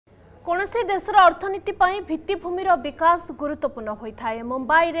कौनसी देशर अर्थनीति पाई भित्तिभूमिर विकास गुरुत्वपूर्ण होता है।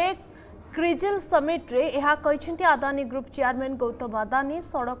 मुंबई रे क्रिजिल समिट रे यह कहते अदानी ग्रुप चेयरमैन गौतम अदानी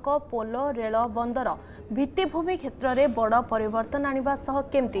सड़क पोल रेल बंदर भित्तिभूमि क्षेत्र में बड़ परिवर्तन आने सह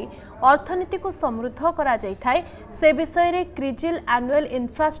केमती अर्थनीति को समृद्ध करा जाए से विषय रे क्रिजिल एनुअल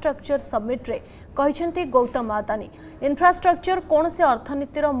इंफ्रास्ट्रक्चर समिट रे कहते गौतम अदानी। इंफ्रास्ट्रक्चर कौन से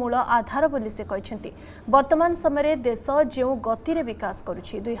अर्थनीतिर मूल आधार बोली से कहते। वर्तमान समय देश जो गति रे विकास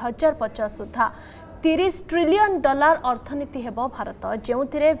करुछि 2050 सुधा $30 ट्रिलियन अर्थनीति हेबो भारत जो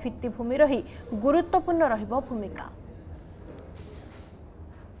भित्तिभूमि रही गुरुत्वपूर्ण रहिबो भूमिका।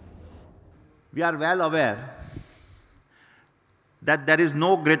 We are well aware that there is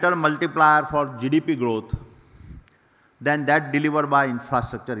no greater multiplier for GDP growth than that delivered by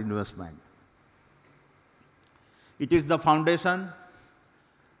infrastructure investment. It is the foundation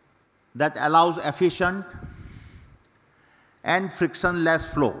that allows efficient and frictionless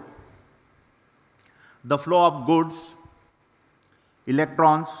flow. The flow of goods,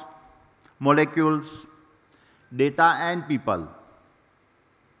 electrons, molecules, data and people.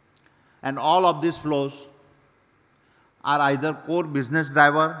 And all of these flows are either core business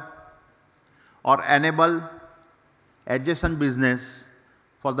driver or enable adjacent business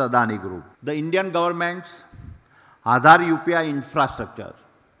for the Adani Group. The Indian government's Aadhaar UPI infrastructure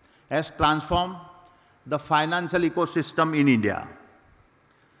has transformed the financial ecosystem in India.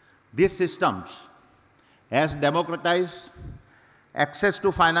 These systems has democratized access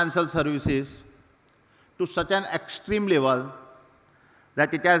to financial services to such an extreme level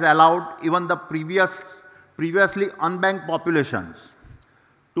that it has allowed even the previously unbanked populations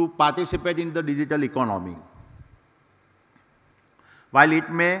to participate in the digital economy. While it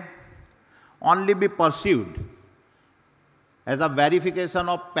may only be perceived as a verification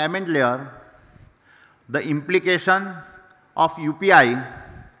of payment layer, the implication of UPI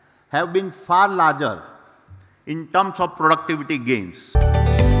have been far larger in terms of productivity gains.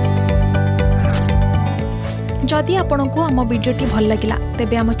 जदि आपंक आम भिडी भल लगा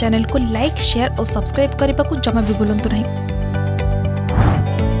तेब आम channel को like share और subscribe करने को जमा भी भूलु नहीं।